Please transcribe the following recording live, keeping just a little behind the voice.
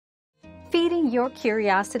feeding your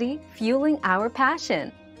curiosity, fueling our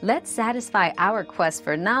passion. Let's satisfy our quest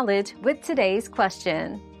for knowledge with today's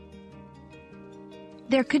question.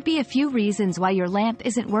 There could be a few reasons why your lamp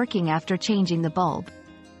isn't working after changing the bulb.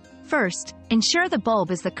 First, ensure the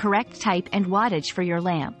bulb is the correct type and wattage for your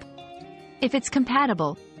lamp. If it's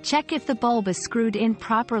compatible, check if the bulb is screwed in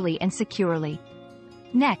properly and securely.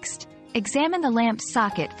 Next, examine the lamp's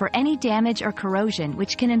socket for any damage or corrosion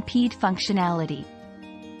which can impede functionality.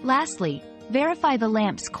 Lastly, verify the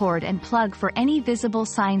lamp's cord and plug for any visible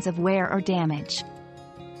signs of wear or damage.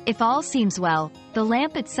 If all seems well, the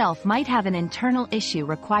lamp itself might have an internal issue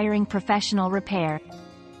requiring professional repair.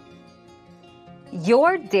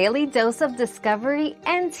 Your daily dose of discovery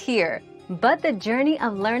ends here, but the journey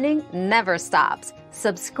of learning never stops.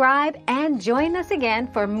 Subscribe and join us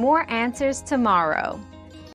again for more answers tomorrow.